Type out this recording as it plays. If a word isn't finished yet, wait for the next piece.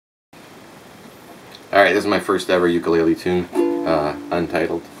Alright, this is my first ever ukulele tune,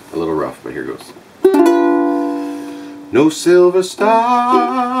 untitled, a little rough, but here goes. No silver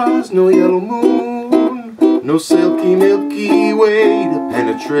stars, no yellow moon, no silky milky way to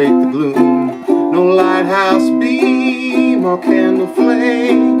penetrate the gloom, no lighthouse beam or candle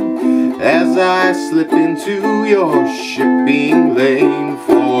flame, as I slip into your shipping lane.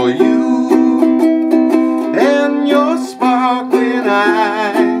 For you and your sparkling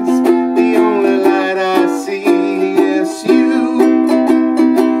eyes, the only light I see is you.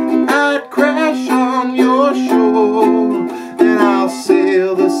 I'd crash on your shore, and I'll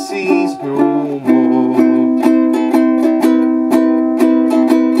sail the seas no more.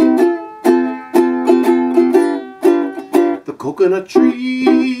 The coconut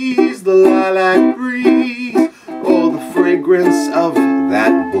trees, the lilac breeze, or the fragrance of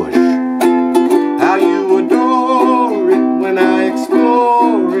that bush